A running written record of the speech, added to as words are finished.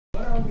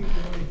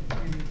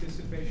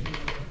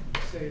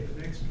say,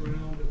 the next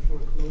round of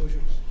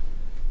foreclosures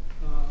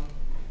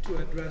to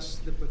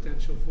address the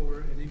potential for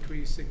an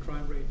increase in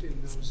crime rate in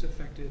those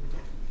affected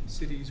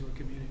cities or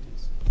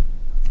communities?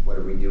 What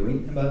are we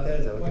doing about that?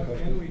 Is that what the What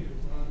question can we do?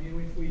 I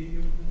mean,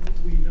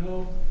 if we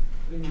know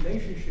the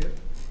relationship,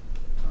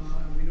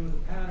 and we know the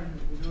pattern,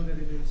 and we know that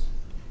it is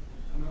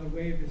another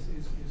wave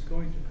is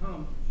going to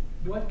come,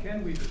 what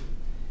can we do?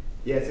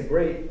 Yeah, it's a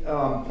great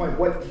point.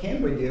 What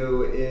can we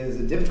do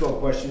is a difficult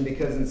question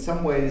because in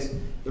some ways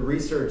the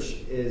research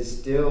is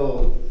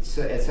still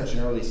at such an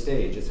early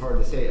stage. It's hard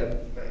to say.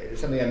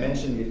 Something I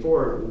mentioned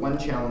before, one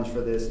challenge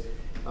for this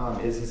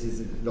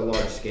is the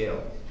large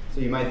scale.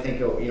 So you might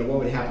think, oh, what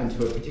would happen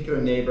to a particular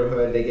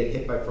neighborhood? They get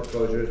hit by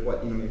foreclosures.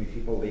 What, maybe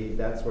people leave,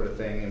 that sort of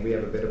thing, and we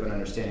have a bit of an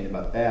understanding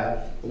about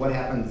that. But what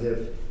happens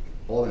if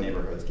all the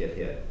neighborhoods get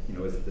hit?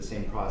 Is it the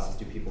same process?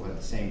 Do people have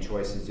the same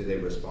choices? Do they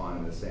respond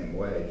in the same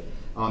way?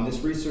 This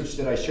research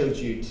that I showed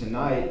you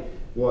tonight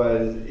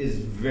is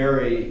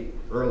very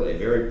early,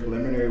 very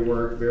preliminary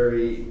work,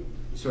 very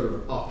sort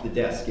of off the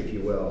desk, if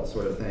you will,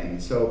 sort of thing.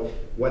 So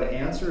what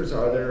answers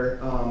are there?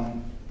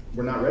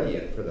 We're not ready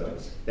yet for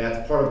those.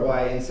 That's part of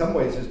why, in some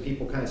ways, there's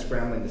people kind of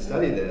scrambling to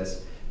study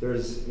this.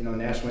 There's,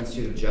 National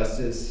Institute of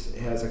Justice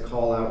has a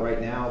call out right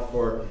now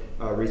for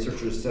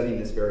researchers studying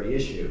this very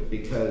issue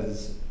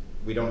because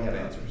we don't have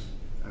answers.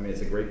 I mean,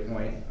 it's a great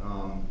point.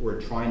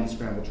 We're trying to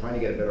scramble, trying to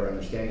get a better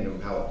understanding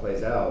of how it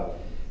plays out.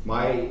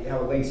 How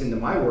it links into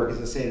my work is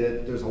to say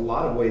that there's a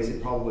lot of ways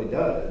it probably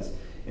does,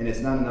 and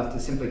it's not enough to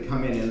simply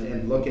come in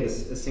and look at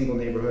a single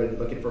neighborhood,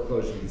 look at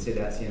foreclosures, and say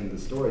that's the end of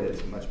the story.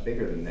 That's much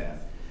bigger than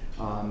that.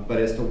 But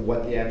as to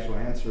what the actual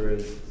answer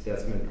is,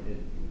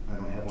 I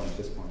don't have one at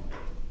this point.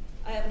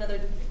 I have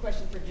another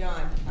question for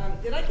John.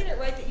 Did I get it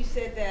right that you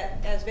said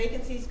that as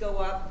vacancies go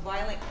up,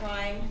 violent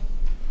crime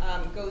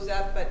goes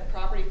up, but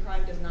property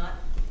crime does not?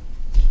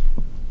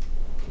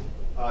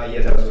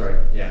 Yeah, that was right.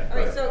 Yeah. All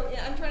right. So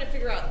I'm trying to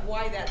figure out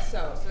why that's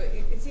so. So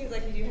it seems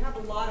like if you have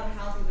a lot of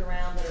houses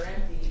around that are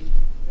empty,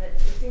 that it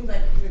seems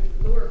like you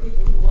would lure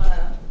people who want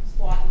to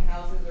squat in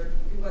houses or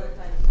do other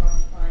kinds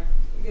of crime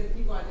because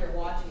people aren't there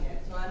watching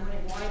it. So I'm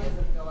wondering why does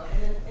it go up,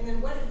 and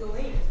then what is the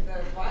link to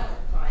the violent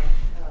crime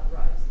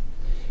rise?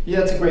 Yeah,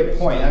 that's a great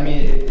point. I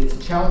mean,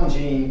 it's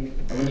challenging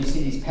when you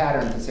see these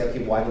patterns and say,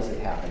 okay, why does it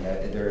happen?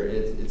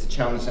 It's a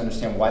challenge to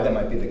understand why that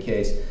might be the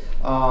case.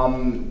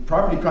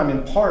 Property crime,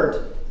 in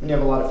part, when you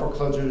have a lot of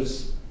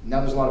foreclosures, now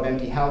there's a lot of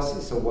empty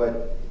houses. So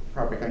what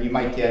property crime? You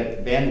might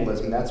get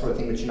vandalism, that sort of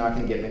thing, but you're not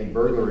going to get many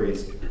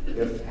burglaries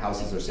if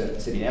houses are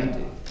sitting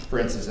empty. For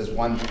instance, as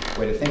one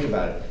way to think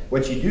about it.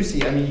 What you do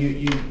see, I mean,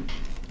 you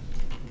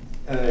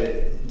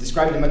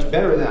described it much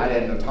better than I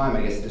had no time,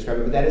 I guess, to describe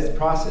it, but that is the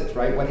process,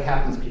 right? What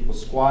happens? People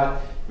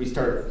squat. We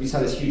saw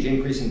this huge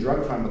increase in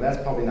drug crime. Well,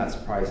 that's probably not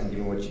surprising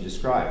given what you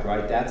described,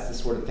 right? That's the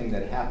sort of thing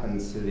that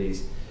happens to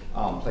these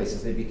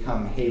places. They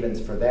become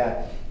havens for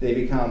that. They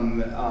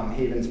become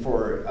havens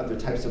for other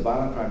types of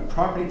violent crime.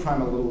 Property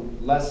crime a little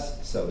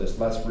less so. There's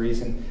less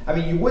reason. I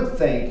mean, you would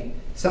think,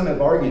 some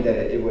have argued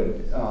that you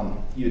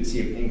would see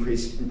an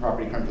increase in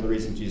property crime for the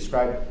reasons you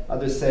described.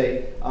 Others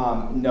say,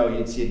 no,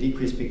 you'd see a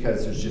decrease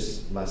because there's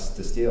just less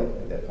to steal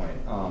at that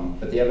point.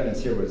 But the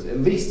evidence here was, at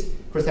least,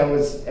 of course, that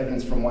was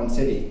evidence from one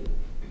city.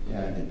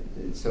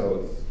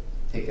 So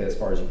take that as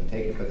far as you can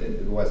take it, but there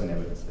wasn't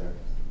evidence there.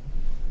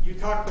 You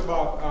talked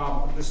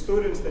about the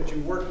students that you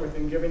work with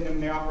and giving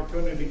them the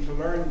opportunity to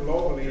learn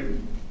globally.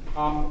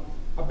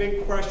 A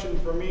big question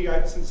for me,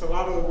 since a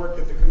lot of the work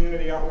that the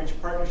Community Outreach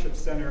Partnership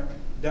Center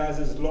does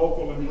is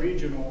local and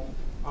regional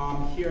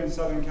here in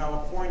Southern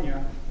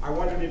California, I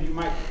wondered if you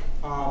might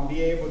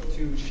be able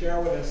to share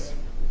with us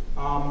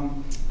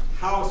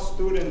how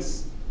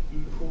students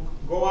who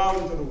go out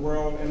into the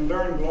world and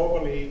learn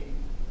globally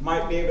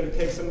might be able to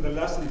take some of the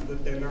lessons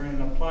that they learn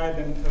and apply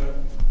them to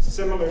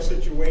similar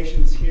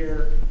situations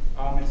here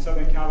in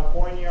Southern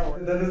California.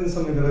 That isn't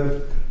something that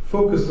I've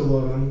focused a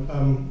lot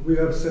on. We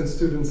have sent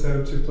students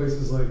out to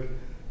places like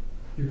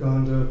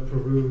Uganda,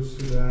 Peru,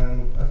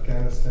 Sudan,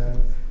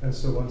 Afghanistan, and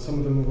so on. Some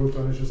of them have worked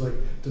on issues like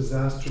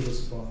disaster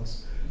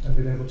response and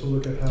been able to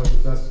look at how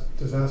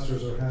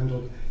disasters are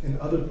handled in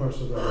other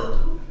parts of the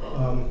world.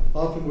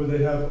 Often where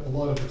they have a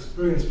lot of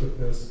experience with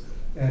this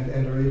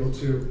and are able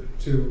to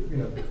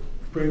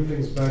bring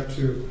things back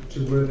to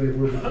where they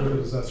were before the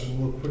disaster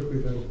more quickly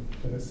than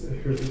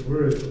here that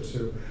we're able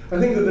to. I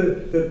think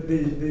that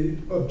the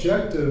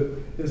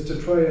objective is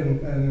to try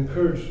and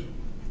encourage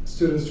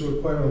students to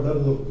acquire a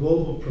level of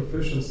global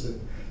proficiency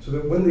so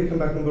that when they come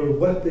back, no matter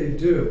what they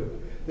do,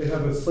 they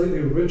have a slightly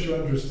richer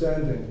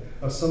understanding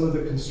of some of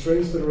the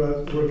constraints that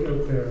are at work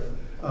out there,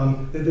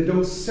 that they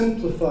don't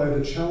simplify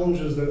the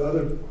challenges that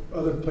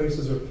other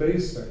places are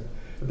facing,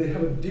 but they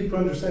have a deeper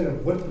understanding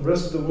of what the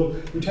rest of the world.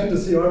 We tend to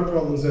see our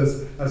problems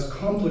as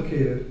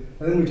complicated,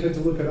 and then we tend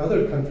to look at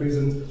other countries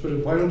and sort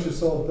of, why don't you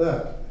solve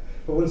that?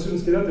 But when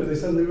students get out there, they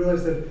suddenly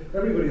realize that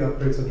everybody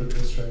operates under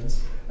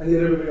constraints, and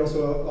yet everybody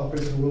also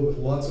operates in a world with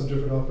lots of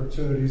different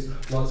opportunities,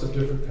 lots of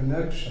different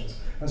connections.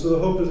 And so the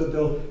hope is that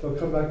they'll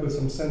come back with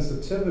some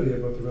sensitivity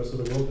about the rest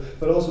of the world,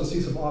 but also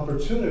see some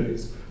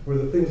opportunities where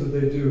the things that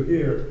they do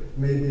here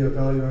may be of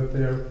value out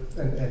there,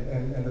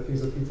 and the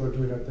things that people are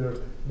doing out there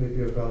may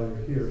be of value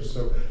here.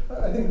 So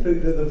I think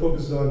the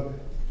focus is on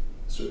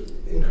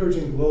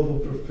encouraging global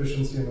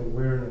proficiency and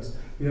awareness.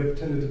 We have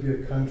tended to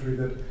be a country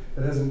that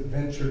hasn't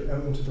ventured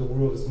out into the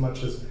world as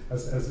much as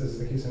is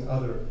the case in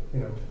other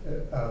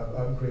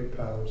great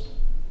powers.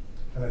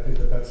 And I think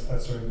that's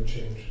starting to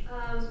change.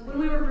 When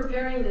we were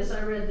preparing this,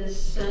 I read this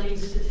stunning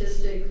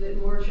statistic that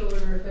more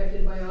children are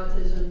affected by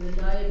autism than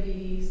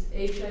diabetes,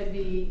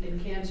 HIV, and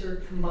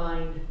cancer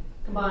combined.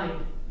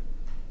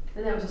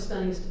 And that was a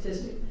stunning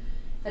statistic.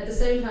 At the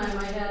same time,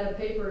 I had a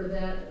paper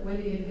that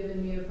Wendy had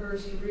given me of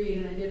hers to read,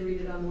 and I did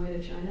read it on the way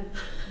to China.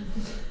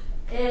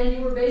 And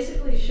you were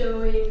basically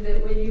showing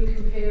that when you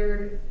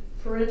compared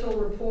parental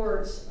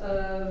reports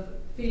of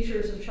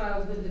features of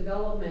childhood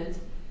development,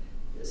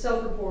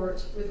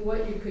 self-reports, with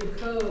what you could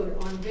code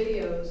on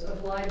videos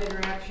of live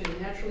interaction,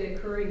 naturally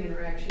occurring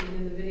interaction,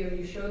 in the video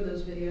you showed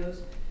those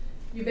videos,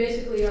 you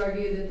basically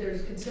argue that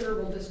there's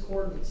considerable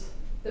discordance,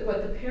 that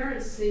what the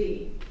parents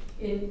see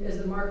as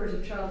the markers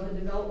of childhood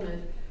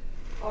development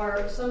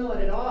are somewhat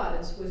at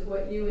odds with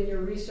what you and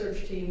your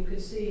research team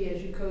could see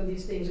as you code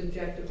these things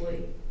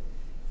objectively.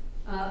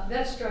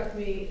 That struck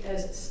me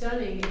as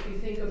stunning if you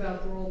think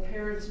about the role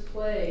parents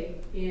play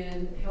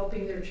in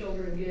helping their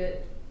children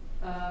get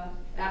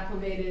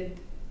acclimated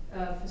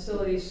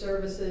facilities,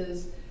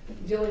 services,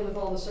 dealing with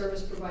all the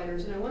service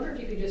providers. And I wonder if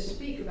you could just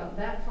speak about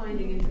that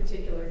finding in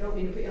particular. I don't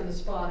mean to put you on the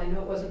spot. I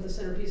know it wasn't the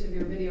centerpiece of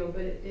your video,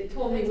 but it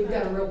told me we've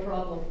got a real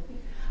problem.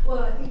 Well,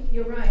 I think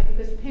you're right,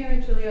 because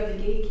parents really are the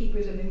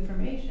gatekeepers of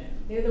information.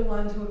 They're the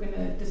ones who are going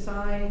to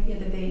decide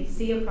that they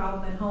see a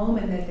problem at home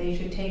and that they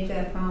should take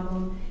that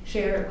problem,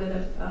 share it with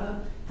a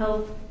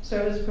health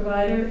service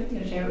provider,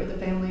 share it with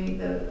the family,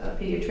 the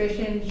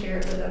pediatrician, share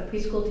it with a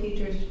preschool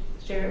teacher,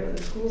 share it with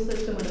a school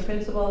system, with a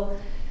principal.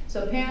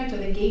 So parents are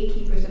the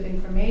gatekeepers of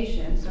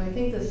information. So I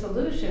think the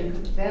solution,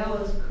 Val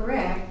is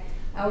correct,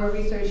 our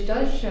research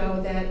does show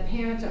that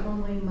parents are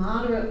only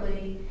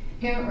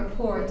parent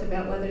reports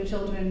about whether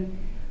children,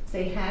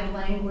 say, had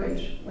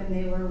language when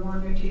they were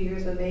 1 or 2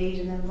 years of age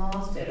and then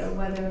lost it, or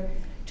whether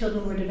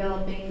children were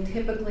developing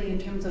typically in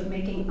terms of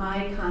making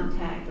eye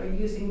contact or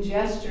using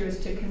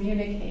gestures to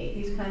communicate,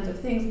 these kinds of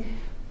things.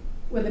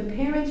 When the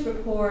parents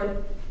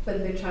report whether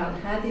their child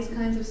had these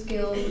kinds of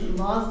skills, and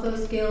lost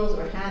those skills,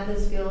 or had the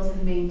skills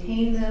and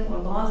maintained them, or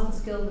lost the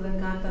skills and then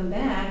got them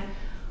back,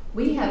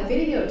 we have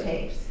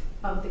videotapes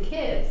of the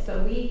kids,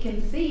 so we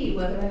can see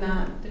whether or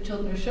not the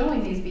children are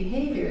showing these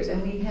behaviors,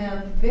 and we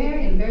have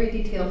in very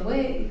detailed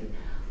ways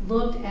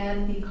looked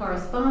at the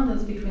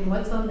correspondence between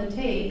what's on the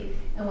tape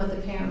and what the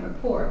parent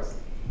reports.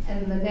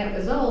 And the net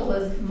result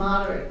was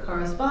moderate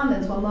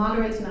correspondence. Well,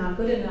 moderate's not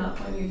good enough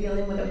when you're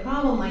dealing with a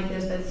problem like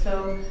this that's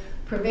so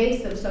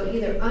pervasive, so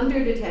either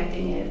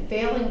under-detecting it,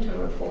 failing to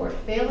report,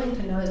 failing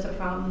to notice a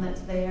problem that's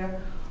there,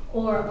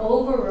 or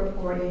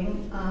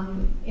over-reporting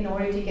in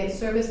order to get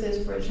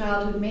services for a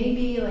child who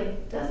maybe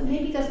doesn't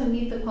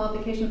meet the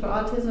qualification for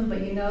autism,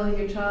 but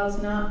your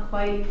child's not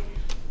quite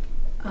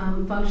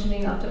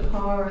functioning up to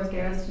par, or as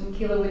Garrison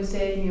Keeler would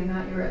say, you're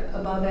not your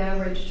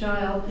above-average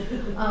child.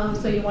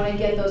 So you want to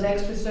get those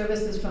extra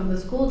services from the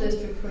school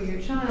district for your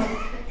child,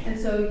 and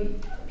so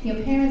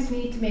parents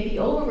need to maybe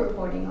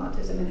over-reporting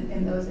autism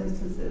in those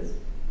instances.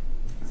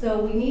 So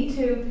we need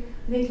to,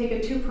 I think, take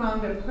a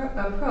two-pronged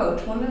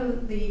approach. One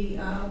of the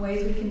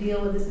ways we can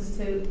deal with this is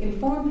to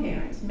inform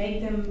parents,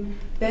 make them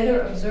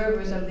better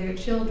observers of their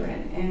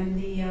children. And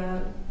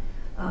the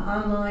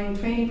online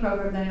training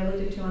program that I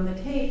alluded to on the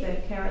tape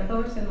that Kara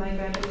Thorson, my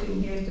graduate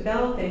student here, is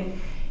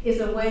developing, is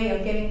a way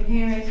of getting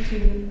parents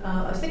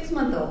of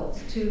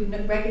 6-month-olds to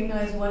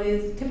recognize what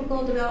is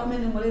typical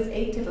development and what is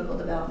atypical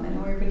development.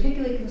 And we're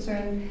particularly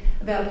concerned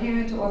about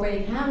parents who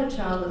already have a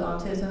child with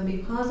autism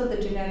because of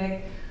the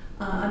genetic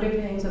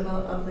underpinnings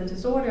of the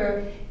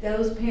disorder.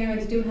 Those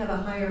parents do have a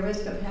higher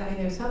risk of having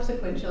their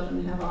subsequent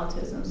children have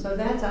autism. So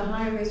that's a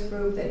high-risk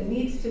group that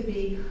needs to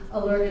be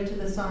alerted to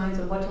the signs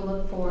of what to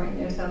look for in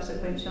their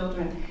subsequent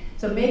children.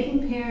 So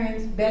making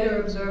parents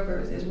better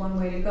observers is one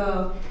way to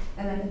go.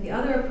 And then the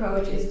other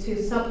approach is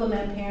to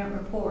supplement parent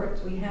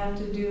reports. We have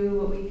to do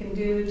what we can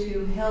do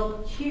to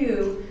help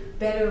cue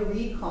better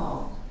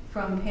recall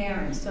from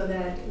parents so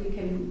that we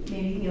can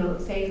maybe,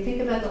 say,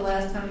 think about the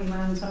last time you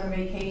went on summer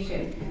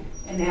vacation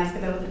and ask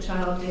about what the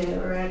child did,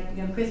 or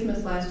at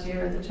Christmas last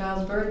year, at the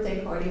child's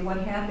birthday party, what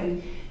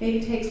happened.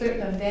 Maybe take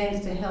certain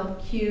events to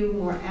help cue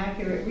more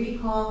accurate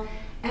recall,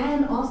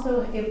 and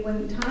also,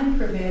 when time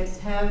permits,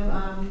 have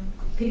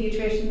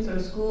pediatricians or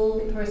school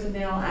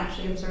personnel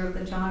actually observe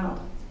the child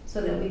so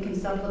that we can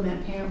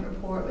supplement parent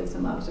report with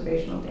some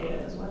observational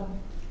data as well.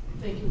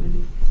 Thank you,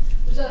 Wendy.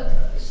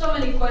 So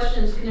many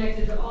questions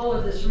connected to all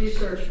of this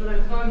research, but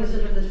I'm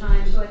cognizant of the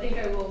time, so I think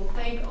I will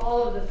thank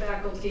all of the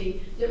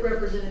faculty that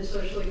represented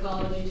social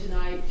ecology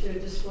tonight to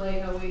display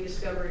how we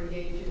discover,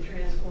 engage, and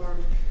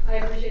transform. I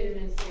appreciate it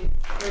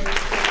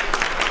immensely.